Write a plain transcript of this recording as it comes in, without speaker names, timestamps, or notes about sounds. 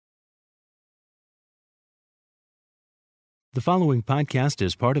The following podcast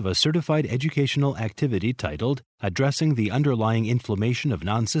is part of a certified educational activity titled Addressing the Underlying Inflammation of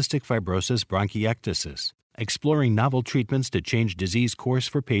Non-Cystic Fibrosis Bronchiectasis, Exploring Novel Treatments to Change Disease Course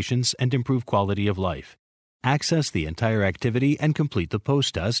for Patients and Improve Quality of Life. Access the entire activity and complete the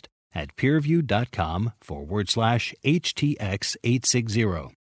post-test at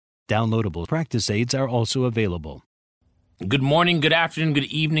peerview.com/HTX860. Downloadable practice aids are also available. Good morning, good afternoon, good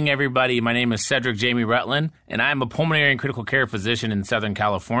evening, everybody. My name is Cedric Jamie Rutland, and I'm a pulmonary and critical care physician in Southern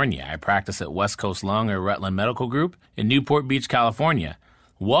California. I practice at West Coast Lung or Rutland Medical Group in Newport Beach, California.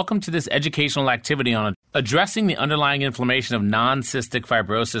 Welcome to this educational activity on addressing the underlying inflammation of non-cystic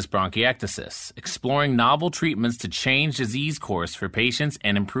fibrosis bronchiectasis, exploring novel treatments to change disease course for patients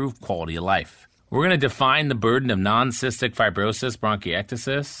and improve quality of life. We're going to define the burden of non-cystic fibrosis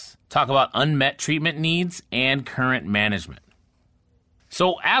bronchiectasis, talk about unmet treatment needs, and current management.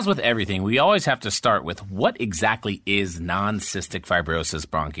 So as with everything, we always have to start with what exactly is non-cystic fibrosis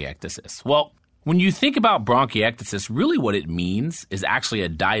bronchiectasis? Well, when you think about bronchiectasis, really what it means is actually a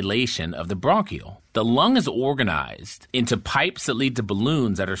dilation of the bronchiole. The lung is organized into pipes that lead to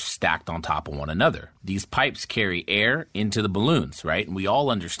balloons that are stacked on top of one another. These pipes carry air into the balloons, right? And we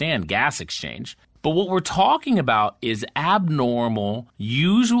all understand gas exchange. But what we're talking about is abnormal,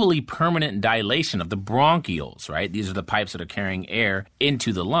 usually permanent dilation of the bronchioles, right? These are the pipes that are carrying air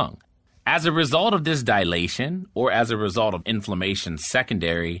into the lung. As a result of this dilation, or as a result of inflammation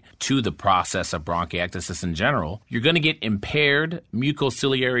secondary to the process of bronchiectasis in general, you're going to get impaired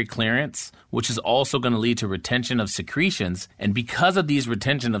mucociliary clearance, which is also going to lead to retention of secretions. And because of these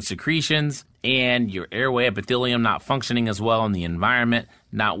retention of secretions and your airway epithelium not functioning as well in the environment,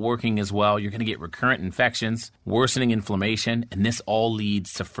 not working as well, you're going to get recurrent infections, worsening inflammation, and this all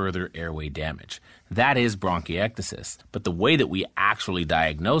leads to further airway damage. That is bronchiectasis. But the way that we actually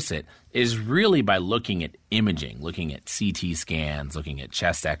diagnose it is really by looking at imaging, looking at CT scans, looking at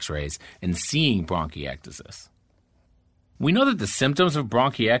chest x-rays, and seeing bronchiectasis. We know that the symptoms of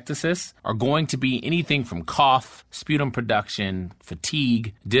bronchiectasis are going to be anything from cough, sputum production,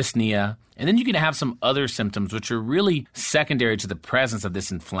 fatigue, dyspnea, and then you can have some other symptoms which are really secondary to the presence of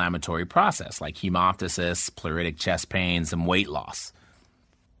this inflammatory process, like hemoptysis, pleuritic chest pains, and weight loss.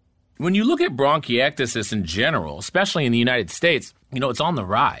 When you look at bronchiectasis in general, especially in the United States, it's on the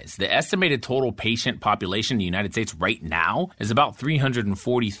rise. The estimated total patient population in the United States right now is about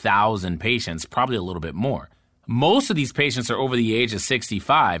 340,000 patients, probably a little bit more. Most of these patients are over the age of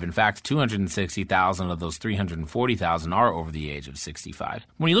 65. In fact, 260,000 of those 340,000 are over the age of 65.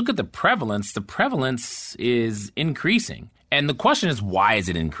 When you look at the prevalence is increasing. And the question is, why is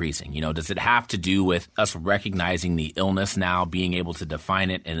it increasing? Does it have to do with us recognizing the illness now, being able to define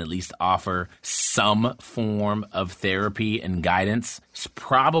it and at least offer some form of therapy and guidance? It's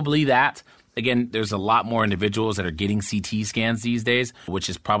probably that. Again, there's a lot more individuals that are getting CT scans these days, which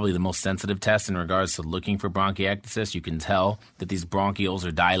is probably the most sensitive test in regards to looking for bronchiectasis. You can tell that these bronchioles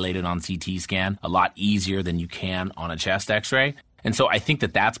are dilated on CT scan a lot easier than you can on a chest x-ray. And so I think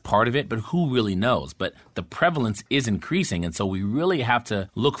that that's part of it, but who really knows? But the prevalence is increasing, and so we really have to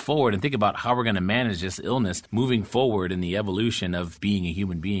look forward and think about how we're going to manage this illness moving forward in the evolution of being a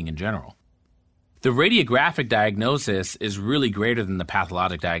human being in general. The radiographic diagnosis is really greater than the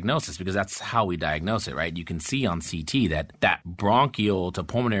pathologic diagnosis because that's how we diagnose it, right? You can see on CT that bronchial to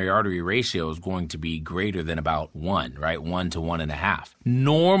pulmonary artery ratio is going to be greater than about 1, right? 1 to 1.5.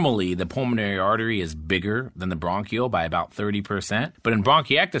 Normally, the pulmonary artery is bigger than the bronchial by about 30%, but in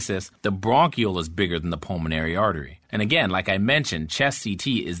bronchiectasis, the bronchial is bigger than the pulmonary artery. And again, like I mentioned, chest CT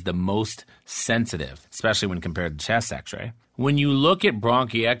is the most sensitive, especially when compared to chest x-ray. When you look at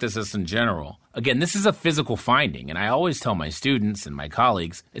bronchiectasis in general, again, this is a physical finding, and I always tell my students and my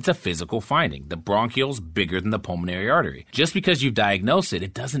colleagues, it's a physical finding. The bronchiole is bigger than the pulmonary artery. Just because you've diagnosed it,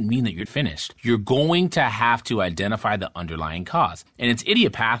 it doesn't mean that you're finished. You're going to have to identify the underlying cause. And it's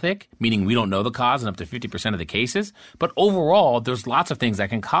idiopathic, meaning we don't know the cause in up to 50% of the cases, but overall, there's lots of things that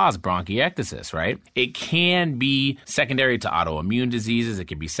can cause bronchiectasis, right? It can be secondary to autoimmune diseases. It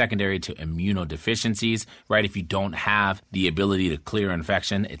can be secondary to immunodeficiencies, right? If you don't have the ability to clear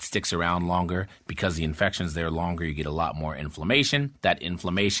infection, it sticks around longer. Because the infection's there longer, you get a lot more inflammation. That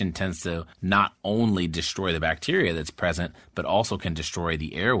inflammation tends to not only destroy the bacteria that's present, but also can destroy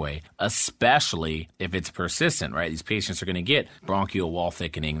the airway, especially if it's persistent, right? These patients are going to get bronchial wall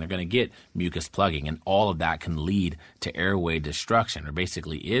thickening, they're going to get mucus plugging, and all of that can lead to airway destruction, or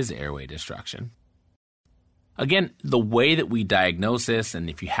basically is airway destruction. Again, the way that we diagnose this, and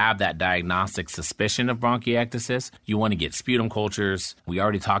if you have that diagnostic suspicion of bronchiectasis, you want to get sputum cultures. We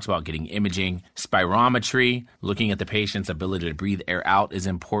already talked about getting imaging. Spirometry, looking at the patient's ability to breathe air out, is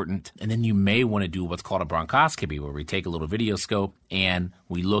important. And then you may want to do what's called a bronchoscopy, where we take a little video scope and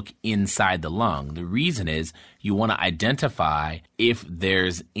we look inside the lung. The reason is you want to identify if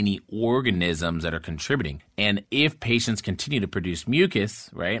there's any organisms that are contributing. And if patients continue to produce mucus,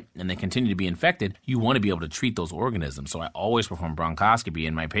 right, and they continue to be infected, you want to be able to treat those organisms. So I always perform bronchoscopy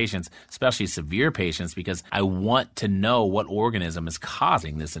in my patients, especially severe patients, because I want to know what organism is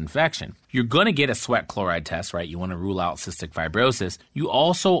causing this infection. You're going to get a sweat chloride test, right? You want to rule out cystic fibrosis. You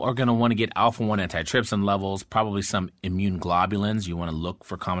also are going to want to get alpha-1 antitrypsin levels, probably some immune globulins. You want to look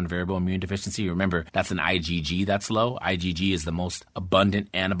for common variable immune deficiency. Remember, that's an IgG that's low. IgG is the most abundant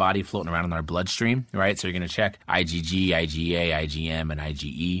antibody floating around in our bloodstream, right? So you're going to check IgG, IgA, IgM, and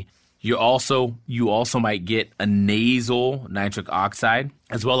IgE. You also might get a nasal nitric oxide,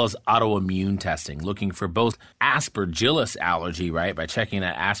 as well as autoimmune testing, looking for both Aspergillus allergy, right, by checking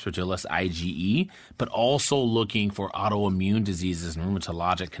that Aspergillus IgE, but also looking for autoimmune diseases and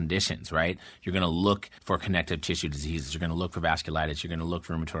rheumatologic conditions, right? You're going to look for connective tissue diseases. You're going to look for vasculitis. You're going to look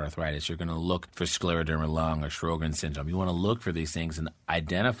for rheumatoid arthritis. You're going to look for scleroderma lung or Sjogren's syndrome. You want to look for these things and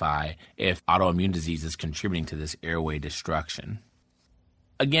identify if autoimmune disease is contributing to this airway destruction.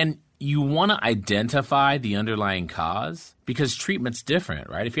 Again, you want to identify the underlying cause because treatment's different,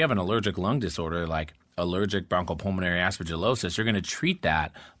 right? If you have an allergic lung disorder like allergic bronchopulmonary aspergillosis, you're going to treat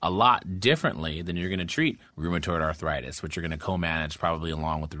that a lot differently than you're going to treat rheumatoid arthritis, which you're going to co-manage probably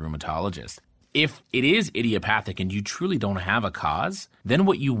along with the rheumatologist. If it is idiopathic and you truly don't have a cause, then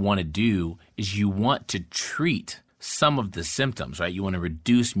what you want to do is you want to treat some of the symptoms, right? You want to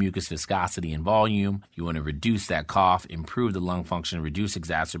reduce mucus viscosity and volume. You want to reduce that cough, improve the lung function, reduce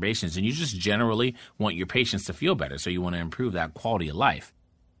exacerbations, and you just generally want your patients to feel better. So you want to improve that quality of life.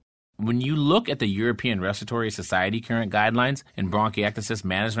 When you look at the European Respiratory Society current guidelines in bronchiectasis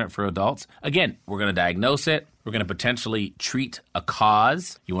management for adults, again, we're going to diagnose it. We're going to potentially treat a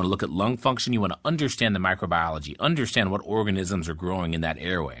cause. You want to look at lung function. You want to understand the microbiology, understand what organisms are growing in that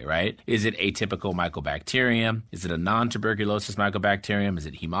airway, right? Is it atypical mycobacterium? Is it a non-tuberculosis mycobacterium? Is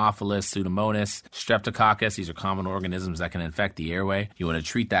it Haemophilus, Pseudomonas, Streptococcus? These are common organisms that can infect the airway. You want to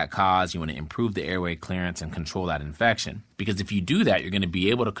treat that cause. You want to improve the airway clearance and control that infection. Because if you do that, you're going to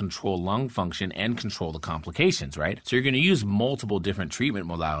be able to control lung function and control the complications, right? So you're going to use multiple different treatment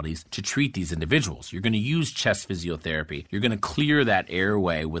modalities to treat these individuals. You're going to use chest physiotherapy. You're going to clear that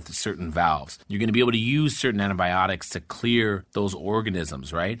airway with certain valves. You're going to be able to use certain antibiotics to clear those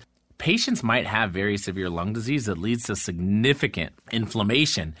organisms, right? Patients might have very severe lung disease that leads to significant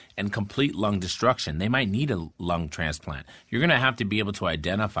inflammation and complete lung destruction. They might need a lung transplant. You're going to have to be able to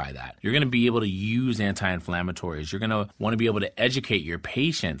identify that. You're going to be able to use anti-inflammatories. You're going to want to be able to educate your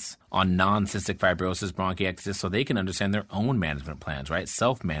patients on non-cystic fibrosis bronchiectasis so they can understand their own management plans, right?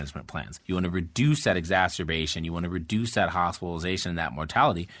 Self-management plans. You want to reduce that exacerbation. You want to reduce that hospitalization and that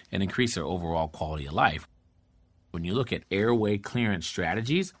mortality and increase their overall quality of life. When you look at airway clearance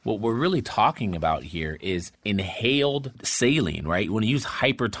strategies, what we're really talking about here is inhaled saline, right? You want to use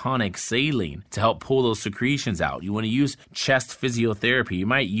hypertonic saline to help pull those secretions out. You want to use chest physiotherapy. You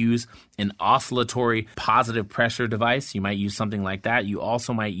might use an oscillatory positive pressure device. You might use something like that. You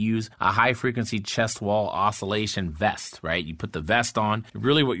also might use a high-frequency chest wall oscillation vest, right? You put the vest on.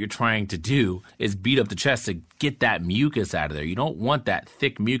 Really what you're trying to do is beat up the chest to get that mucus out of there. You don't want that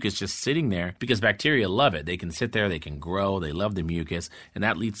thick mucus just sitting there because bacteria love it. They can sit there, they can grow, they love the mucus, and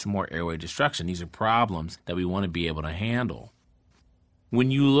that leads to more airway destruction. These are problems that we want to be able to handle. When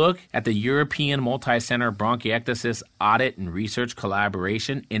you look at the European Multi-Center Bronchiectasis Audit and Research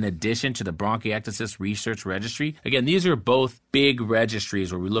Collaboration, in addition to the Bronchiectasis Research Registry, again, these are both big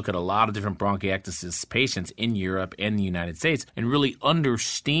registries where we look at a lot of different bronchiectasis patients in Europe and the United States and really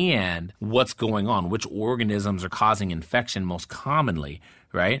understand what's going on, which organisms are causing infection most commonly,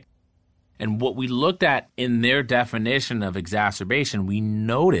 right? And what we looked at in their definition of exacerbation, we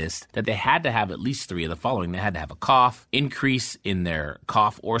noticed that they had to have at least three of the following. They had to have a cough, increase in their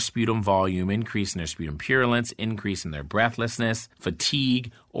cough or sputum volume, increase in their sputum purulence, increase in their breathlessness,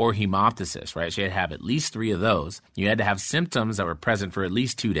 fatigue, or hemoptysis, right? So you had to have at least three of those. You had to have symptoms that were present for at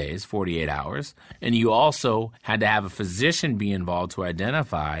least 2 days, 48 hours. And you also had to have a physician be involved to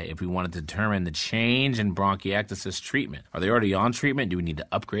identify if we wanted to determine the change in bronchiectasis treatment. Are they already on treatment? Do we need to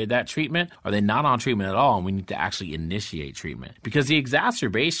upgrade that treatment? Are they not on treatment at all? And we need to actually initiate treatment. Because the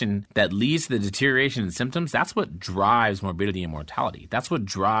exacerbation that leads to the deterioration in symptoms, that's what drives morbidity and mortality. That's what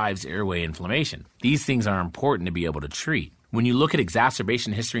drives airway inflammation. These things are important to be able to treat. When you look at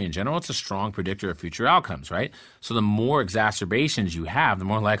exacerbation history in general, it's a strong predictor of future outcomes, right? So the more exacerbations you have, the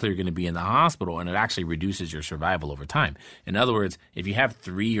more likely you're going to be in the hospital, and it actually reduces your survival over time. In other words, if you have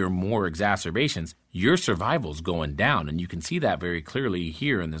 3 or more exacerbations, your survival is going down, and you can see that very clearly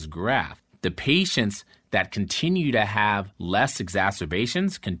here in this graph. The patients that continue to have less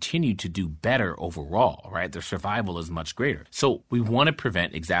exacerbations continue to do better overall, right? Their survival is much greater. So we want to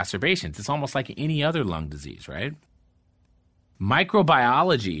prevent exacerbations. It's almost like any other lung disease, right?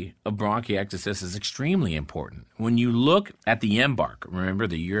 Microbiology of bronchiectasis is extremely important. When you look at the EMBARC, remember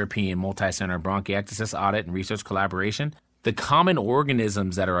the European Multi-Center Bronchiectasis Audit and Research Collaboration, the common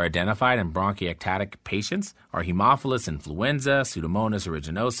organisms that are identified in bronchiectatic patients are Haemophilus influenza, Pseudomonas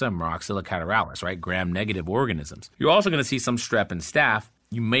aeruginosa, Moraxilla catarrhalis, right? Gram-negative organisms. You're also going to see some strep and staph.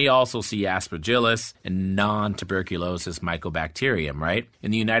 You may also see Aspergillus and non-tuberculosis Mycobacterium, right?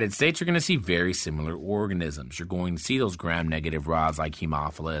 In the United States, you're going to see very similar organisms. You're going to see those gram-negative rods like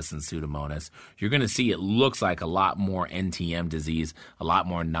Haemophilus and Pseudomonas. You're going to see it looks like a lot more NTM disease, a lot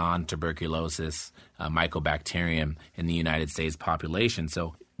more non-tuberculosis Mycobacterium in the United States population.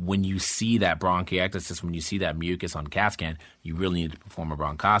 So when you see that bronchiectasis, when you see that mucus on CAT scan, you really need to perform a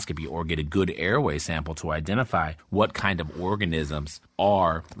bronchoscopy or get a good airway sample to identify what kind of organisms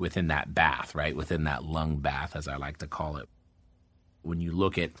are within that bath, right? Within that lung bath, as I like to call it. When you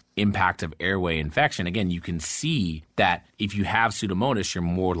look at impact of airway infection, again, you can see that if you have Pseudomonas, you're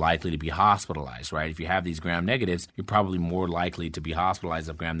more likely to be hospitalized, right? If you have these gram-negatives, you're probably more likely to be hospitalized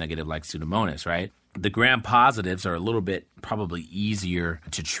of gram-negative like Pseudomonas, right? The gram-positives are a little bit probably easier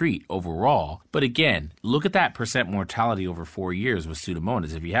to treat overall. But again, look at that percent mortality over 4 years with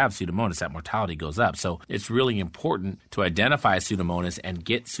Pseudomonas. If you have Pseudomonas, that mortality goes up. So it's really important to identify Pseudomonas and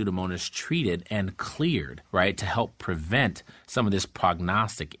get Pseudomonas treated and cleared, right, to help prevent some of this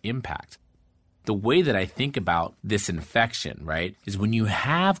prognostic impact. The way that I think about this infection, right, is when you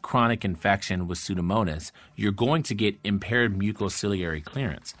have chronic infection with Pseudomonas, you're going to get impaired mucociliary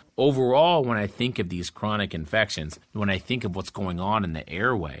clearance. Overall, when I think of these chronic infections, when I think of what's going on in the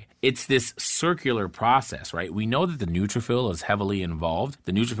airway, it's this circular process, right? We know that the neutrophil is heavily involved.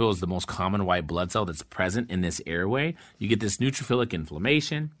 The neutrophil is the most common white blood cell that's present in this airway. You get this neutrophilic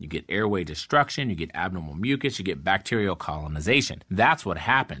inflammation, you get airway destruction, you get abnormal mucus, you get bacterial colonization. That's what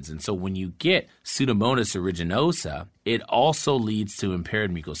happens. And so when you get Pseudomonas aeruginosa, it also leads to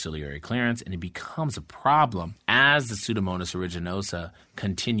impaired mucociliary clearance, and it becomes a problem as the Pseudomonas aeruginosa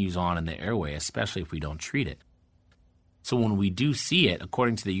continues on in the airway, especially if we don't treat it. So when we do see it,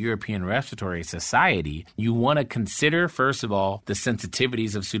 according to the European Respiratory Society, you want to consider, first of all, the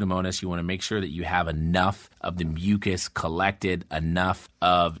sensitivities of Pseudomonas. You want to make sure that you have enough of the mucus collected, enough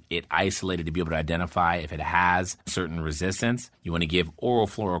of it isolated to be able to identify if it has certain resistance. You want to give oral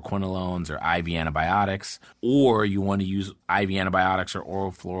fluoroquinolones or IV antibiotics, or you want to use IV antibiotics or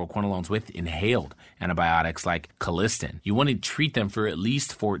oral fluoroquinolones with inhaled antibiotics like colistin. You want to treat them for at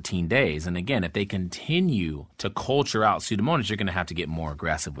least 14 days. And again, if they continue to culture out Pseudomonas, you're going to have to get more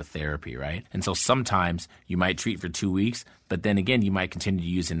aggressive with therapy, right? And so sometimes you might treat for 2 weeks, but then again, you might continue to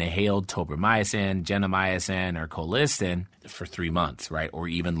use inhaled tobramycin, gentamicin, or colistin for 3 months, right? Or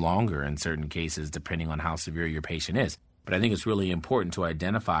even longer in certain cases, depending on how severe your patient is. But I think it's really important to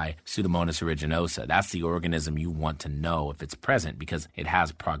identify Pseudomonas aeruginosa. That's the organism you want to know if it's present because it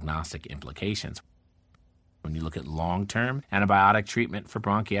has prognostic implications. When you look at long-term antibiotic treatment for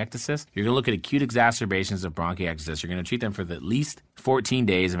bronchiectasis, you're going to look at acute exacerbations of bronchiectasis. You're going to treat them for at least 14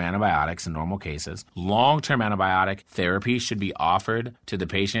 days of antibiotics in normal cases. Long-term antibiotic therapy should be offered to the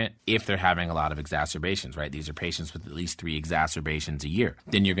patient if they're having a lot of exacerbations, right? These are patients with at least 3 exacerbations a year.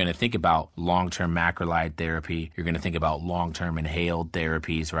 Then you're going to think about long-term macrolide therapy. You're going to think about long-term inhaled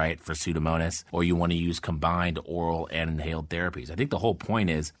therapies, right, for Pseudomonas, or you want to use combined oral and inhaled therapies. I think the whole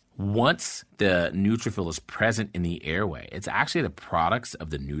point is once the neutrophil is present in the airway, it's actually the products of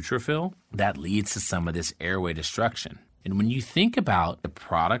the neutrophil that leads to some of this airway destruction. And when you think about the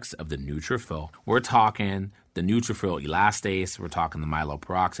products of the neutrophil, we're talking the neutrophil elastase, we're talking the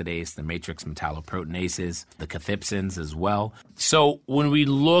myeloperoxidase, the matrix metalloproteinases, the cathepsins as well. So when we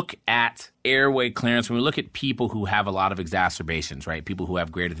look at airway clearance, when we look at people who have a lot of exacerbations, right? People who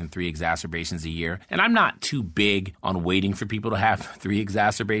have greater than 3 exacerbations a year. And I'm not too big on waiting for people to have 3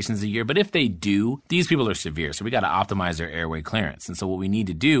 exacerbations a year, but if they do, these people are severe. So we got to optimize their airway clearance. And so what we need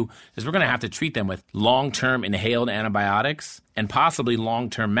to do is we're going to have to treat them with long-term inhaled antibiotics and possibly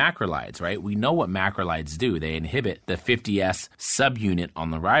long-term macrolides, right? We know what macrolides do. They inhibit the 50S subunit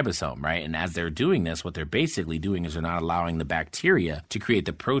on the ribosome, right? And as they're doing this, what they're basically doing is they're not allowing the bacteria to create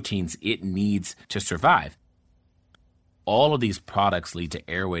the proteins it needs to survive. All of these products lead to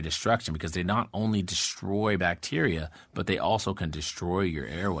airway destruction because they not only destroy bacteria, but they also can destroy your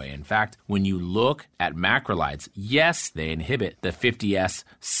airway. In fact, when you look at macrolides, yes, they inhibit the 50S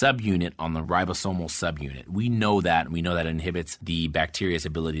subunit on the ribosomal subunit. We know that, and we know that it inhibits the bacteria's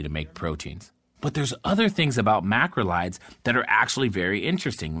ability to make proteins. But there's other things about macrolides that are actually very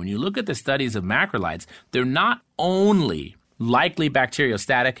interesting. When you look at the studies of macrolides, they're not only likely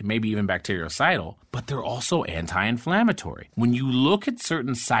bacteriostatic, maybe even bactericidal, but they're also anti-inflammatory. When you look at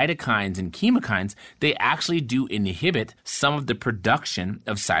certain cytokines and chemokines, they actually do inhibit some of the production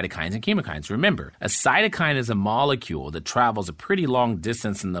of cytokines and chemokines. Remember, a cytokine is a molecule that travels a pretty long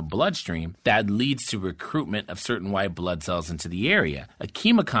distance in the bloodstream that leads to recruitment of certain white blood cells into the area. A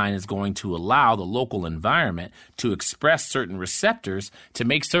chemokine is going to allow the local environment to express certain receptors to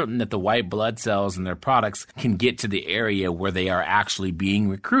make certain that the white blood cells and their products can get to the area where they are actually being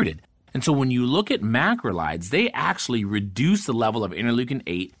recruited. And so when you look at macrolides, they actually reduce the level of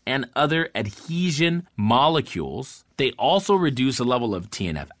interleukin-8 and other adhesion molecules. They also reduce the level of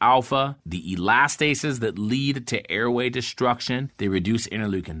TNF-alpha, the elastases that lead to airway destruction. They reduce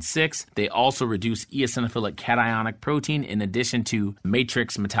interleukin-6. They also reduce eosinophilic cationic protein in addition to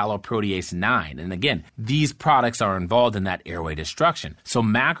matrix metalloprotease 9. And again, these products are involved in that airway destruction. So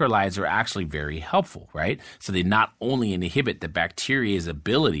macrolides are actually very helpful, right? So they not only inhibit the bacteria's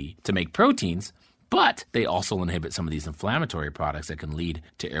ability to make proteins, but they also inhibit some of these inflammatory products that can lead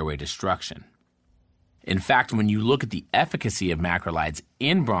to airway destruction. In fact, when you look at the efficacy of macrolides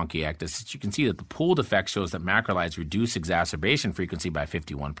in bronchiectasis, you can see that the pooled effect shows that macrolides reduce exacerbation frequency by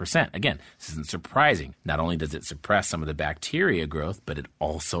 51%. Again, this isn't surprising. Not only does it suppress some of the bacteria growth, but it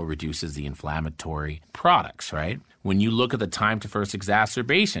also reduces the inflammatory products, right? When you look at the time to first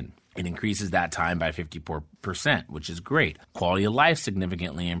exacerbation, it increases that time by 54%, which is great. Quality of life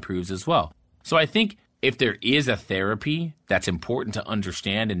significantly improves as well. So I think if there is a therapy that's important to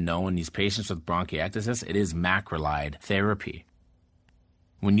understand and know in these patients with bronchiectasis, it is macrolide therapy.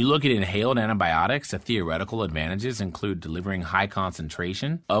 When you look at inhaled antibiotics, the theoretical advantages include delivering high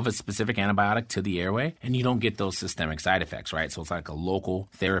concentration of a specific antibiotic to the airway, and you don't get those systemic side effects, right? So it's like a local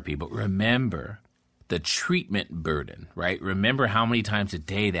therapy. But remember the treatment burden, right? Remember how many times a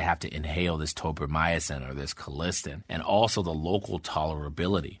day they have to inhale this tobramycin or this colistin, and also the local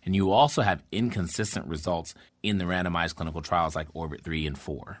tolerability. And you also have inconsistent results in the randomized clinical trials like Orbit 3 and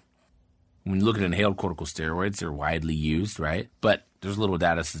 4. When you look at inhaled corticosteroids, they're widely used, right? But there's little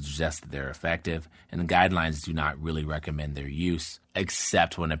data to suggest that they're effective, and the guidelines do not really recommend their use,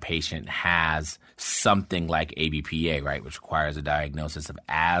 except when a patient has something like ABPA, right, which requires a diagnosis of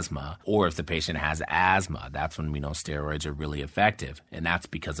asthma, or if the patient has asthma, that's when we know steroids are really effective, and that's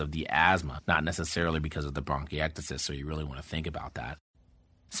because of the asthma, not necessarily because of the bronchiectasis, so you really want to think about that.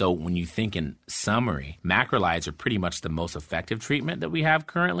 So when you think in summary, macrolides are pretty much the most effective treatment that we have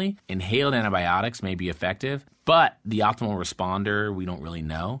currently. Inhaled antibiotics may be effective, but the optimal responder, we don't really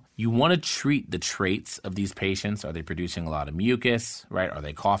know. You want to treat the traits of these patients. Are they producing a lot of mucus, right? Are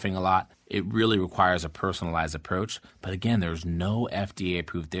they coughing a lot? It really requires a personalized approach. But again, there's no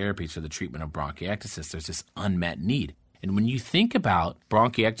FDA-approved therapies for the treatment of bronchiectasis. There's this unmet need. And when you think about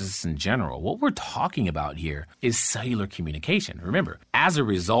bronchiectasis in general, what we're talking about here is cellular communication. Remember, as a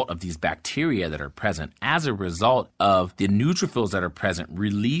result of these bacteria that are present, as a result of the neutrophils that are present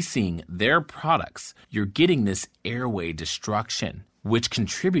releasing their products, you're getting this airway destruction, which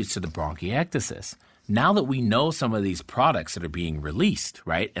contributes to the bronchiectasis. Now that we know some of these products that are being released,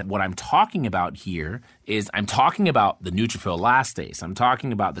 right, and what I'm talking about here is I'm talking about the neutrophil elastase, I'm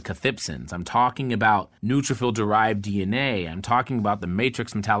talking about the cathepsins, I'm talking about neutrophil-derived DNA, I'm talking about the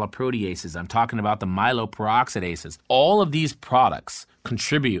matrix metalloproteases, I'm talking about the myeloperoxidases. All of these products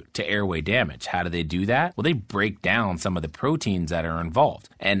contribute to airway damage. How do they do that? Well, they break down some of the proteins that are involved.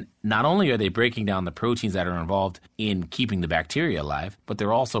 And not only are they breaking down the proteins that are involved in keeping the bacteria alive, but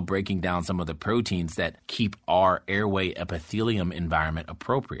they're also breaking down some of the proteins that keep our airway epithelium environment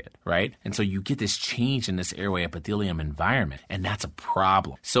appropriate, right? And so you get this change in this airway epithelium environment, and that's a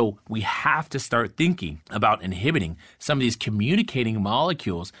problem. So we have to start thinking about inhibiting some of these communicating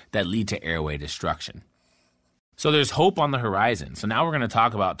molecules that lead to airway destruction. So there's hope on the horizon. So now we're going to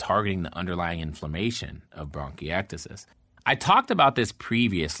talk about targeting the underlying inflammation of bronchiectasis. I talked about this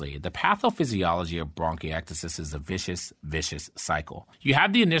previously. The pathophysiology of bronchiectasis is a vicious cycle. You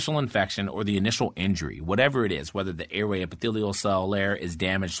have the initial infection or the initial injury, whatever it is, whether the airway epithelial cell layer is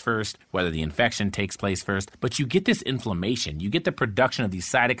damaged first, whether the infection takes place first, but you get this inflammation, you get the production of these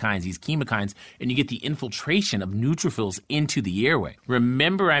cytokines, these chemokines, and you get the infiltration of neutrophils into the airway.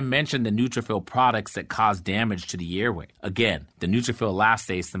 Remember I mentioned the neutrophil products that cause damage to the airway. Again, the neutrophil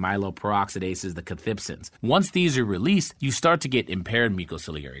elastase, the myeloperoxidases, the cathepsins. Once these are released, you start to get impaired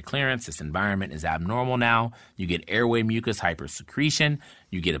mucociliary clearance. This environment is abnormal now. You get airway mucus hypersecretion.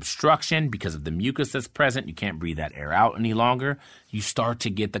 You get obstruction because of the mucus that's present. You can't breathe that air out any longer. You start to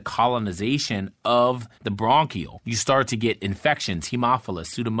get the colonization of the bronchiole. You start to get infections,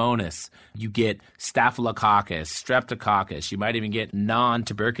 Haemophilus, Pseudomonas. You get Staphylococcus, Streptococcus. You might even get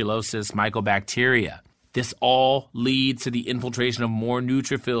non-tuberculosis mycobacteria. This all leads to the infiltration of more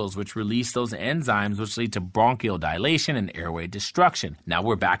neutrophils, which release those enzymes, which lead to bronchial dilation and airway destruction. Now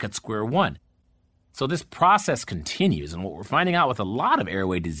we're back at square one. So this process continues, and what we're finding out with a lot of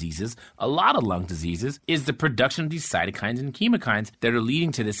airway diseases, a lot of lung diseases, is the production of these cytokines and chemokines that are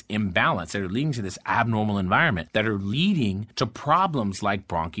leading to this imbalance, that are leading to this abnormal environment, that are leading to problems like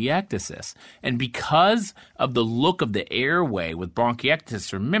bronchiectasis. And because of the look of the airway with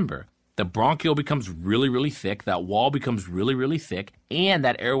bronchiectasis, remember, the bronchiole becomes really thick, that wall becomes really thick, and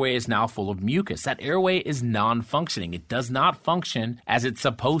that airway is now full of mucus. That airway is non-functioning. It does not function as it's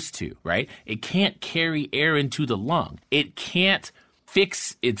supposed to, right? It can't carry air into the lung. It can't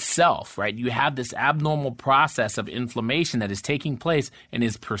fix itself, right? You have this abnormal process of inflammation that is taking place and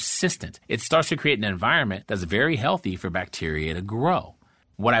is persistent. It starts to create an environment that's very healthy for bacteria to grow.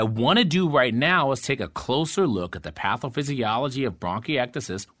 What I want to do right now is take a closer look at the pathophysiology of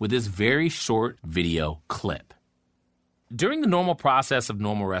bronchiectasis with this very short video clip. During the normal process of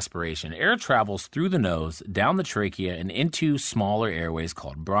normal respiration, air travels through the nose, down the trachea, and into smaller airways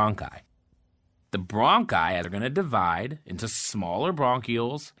called bronchi. The bronchi are going to divide into smaller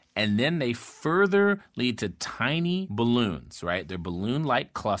bronchioles, and then they further lead to tiny balloons, right? They're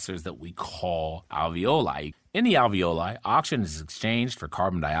balloon-like clusters that we call alveoli. In the alveoli, oxygen is exchanged for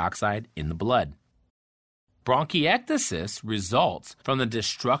carbon dioxide in the blood. Bronchiectasis results from the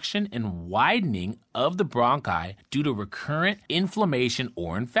destruction and widening of the bronchi due to recurrent inflammation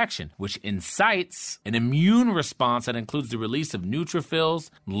or infection, which incites an immune response that includes the release of neutrophils,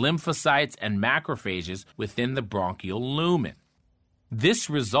 lymphocytes, and macrophages within the bronchial lumen. This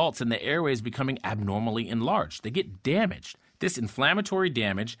results in the airways becoming abnormally enlarged. They get damaged. This inflammatory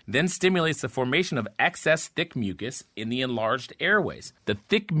damage then stimulates the formation of excess thick mucus in the enlarged airways. The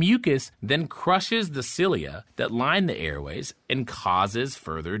thick mucus then crushes the cilia that line the airways and causes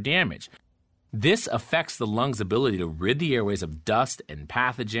further damage. This affects the lung's ability to rid the airways of dust and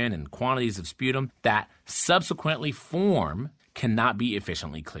pathogen and quantities of sputum that subsequently cannot be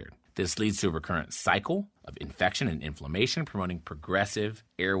efficiently cleared. This leads to a recurrent cycle of infection and inflammation, promoting progressive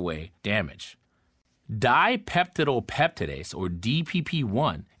airway damage. Dipeptidopeptidase, or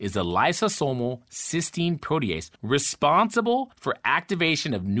DPP1, is a lysosomal cysteine protease responsible for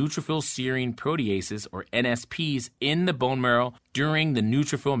activation of neutrophil serine proteases, or NSPs, in the bone marrow during the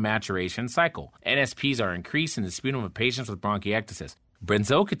neutrophil maturation cycle. NSPs are increased in the sputum of patients with bronchiectasis.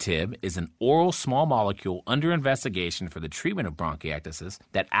 Brensocatib is an oral small molecule under investigation for the treatment of bronchiectasis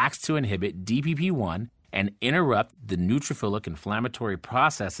that acts to inhibit DPP1 and interrupt the neutrophilic inflammatory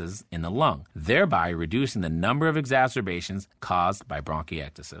processes in the lung, thereby reducing the number of exacerbations caused by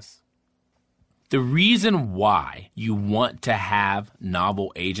bronchiectasis. The reason why you want to have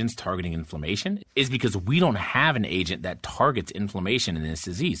novel agents targeting inflammation is because we don't have an agent that targets inflammation in this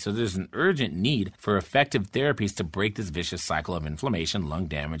disease. So there's an urgent need for effective therapies to break this vicious cycle of inflammation, lung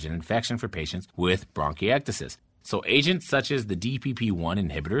damage, and infection for patients with bronchiectasis. So agents such as the DPP1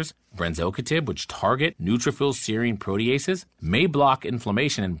 inhibitors, brensocatib, which target neutrophil serine proteases, may block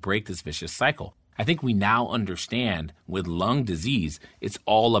inflammation and break this vicious cycle. I think we now understand with lung disease, it's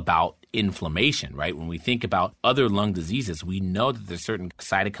all about inflammation, right? When we think about other lung diseases, we know that there's certain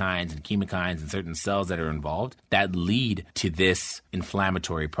cytokines and chemokines and certain cells that are involved that lead to this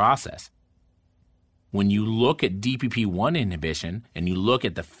inflammatory process. When you look at DPP1 inhibition and you look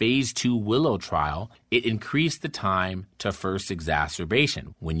at the phase 2 WILLOW trial, it increased the time to first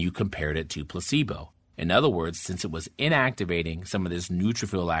exacerbation when you compared it to placebo. In other words, since it was inactivating some of this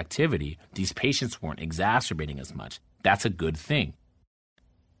neutrophil activity, these patients weren't exacerbating as much. That's a good thing.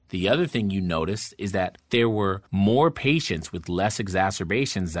 The other thing you notice is that there were more patients with less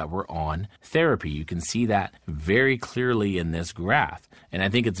exacerbations that were on therapy. You can see that very clearly in this graph. And I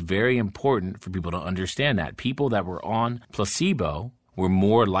think it's very important for people to understand that people that were on placebo we're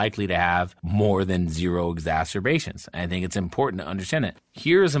more likely to have more than 0 exacerbations. I think it's important to understand that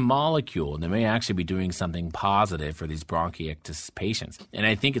here's a molecule that may actually be doing something positive for these bronchiectasis patients. And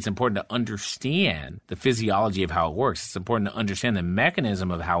I think it's important to understand the physiology of how it works. It's important to understand the mechanism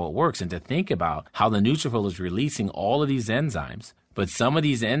of how it works and to think about how the neutrophil is releasing all of these enzymes. But some of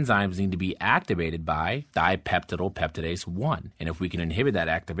these enzymes need to be activated by dipeptidyl peptidase 1. And if we can inhibit that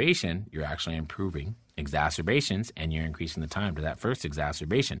activation, you're actually improving exacerbations and you're increasing the time to that first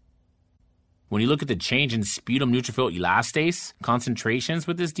exacerbation. When you look at the change in sputum neutrophil elastase concentrations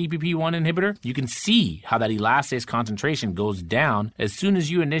with this DPP-1 inhibitor, you can see how that elastase concentration goes down as soon as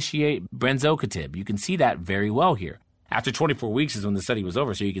you initiate brensocatib. You can see that very well here. After 24 weeks is when the study was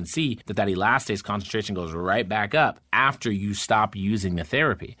over, so you can see that elastase concentration goes right back up after you stop using the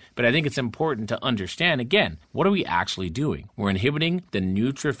therapy. But I think it's important to understand, again, what are we actually doing? We're inhibiting the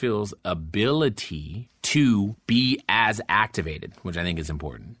neutrophil's ability to be as activated, which I think is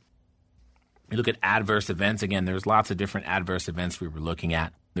important. You look at adverse events. Again, there's lots of different adverse events we were looking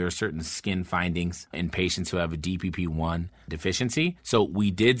at. There are certain skin findings in patients who have a DPP-1 deficiency. So we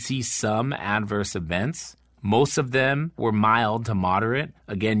did see some adverse events. Most of them were mild to moderate.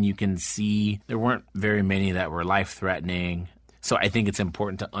 Again, you can see there weren't very many that were life-threatening. So I think it's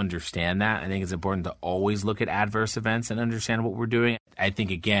important to understand that. I think it's important to always look at adverse events and understand what we're doing. I think,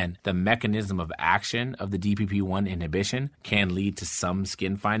 again, the mechanism of action of the DPP-1 inhibition can lead to some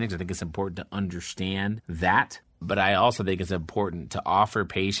skin findings. I think it's important to understand that. But I also think it's important to offer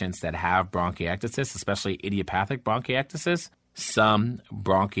patients that have bronchiectasis, especially idiopathic bronchiectasis, some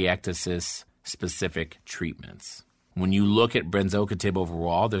bronchiectasis specific treatments. When you look at brensocatib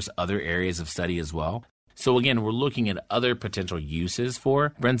overall, there's other areas of study as well. So again, we're looking at other potential uses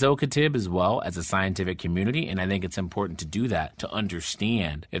for brensocatib as well as a scientific community, and I think it's important to do that to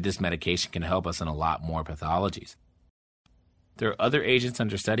understand if this medication can help us in a lot more pathologies. There are other agents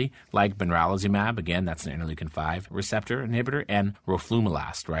under study, like benralizumab. Again, that's an interleukin-5 receptor inhibitor, and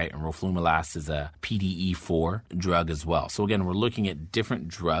roflumilast, right? And roflumilast is a PDE4 drug as well. So again, we're looking at different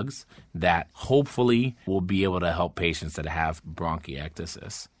drugs that hopefully will be able to help patients that have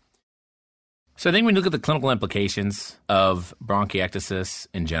bronchiectasis. So I think when you look at the clinical implications of bronchiectasis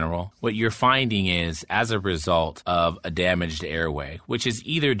in general, what you're finding is as a result of a damaged airway, which is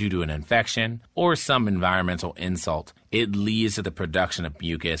either due to an infection or some environmental insult, it leads to the production of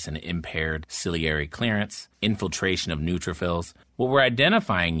mucus and impaired ciliary clearance, infiltration of neutrophils. What we're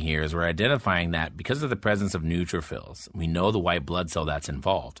identifying here is we're identifying that because of the presence of neutrophils, we know the white blood cell that's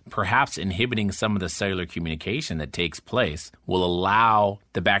involved. Perhaps inhibiting some of the cellular communication that takes place will allow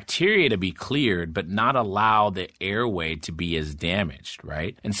the bacteria to be cleared, but not allow the airway to be as damaged,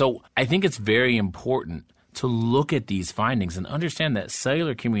 right? And so I think it's very important to look at these findings and understand that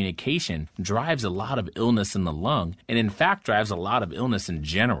cellular communication drives a lot of illness in the lung and in fact drives a lot of illness in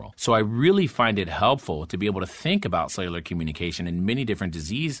general. So I really find it helpful to be able to think about cellular communication in many different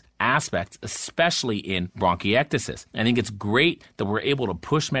disease aspects, especially in bronchiectasis. I think it's great that we're able to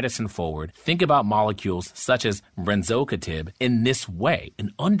push medicine forward, think about molecules such as brensocatib in this way,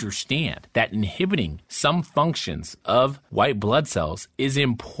 and understand that inhibiting some functions of white blood cells is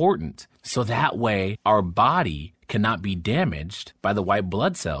important. So that way, our body cannot be damaged by the white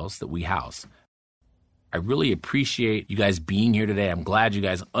blood cells that we house. I really appreciate you guys being here today. I'm glad you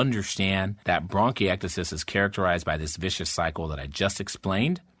guys understand that bronchiectasis is characterized by this vicious cycle that I just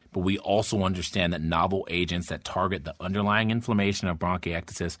explained, but we also understand that novel agents that target the underlying inflammation of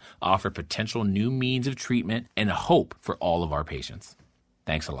bronchiectasis offer potential new means of treatment and hope for all of our patients.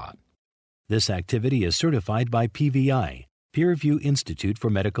 Thanks a lot. This activity is certified by PVI, Peer Review Institute for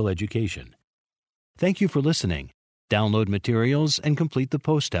Medical Education. Thank you for listening. Download materials and complete the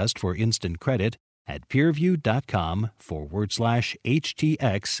post test for instant credit at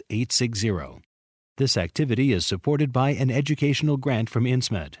peerreview.com/HTX860. This activity is supported by an educational grant from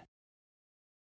INSMED.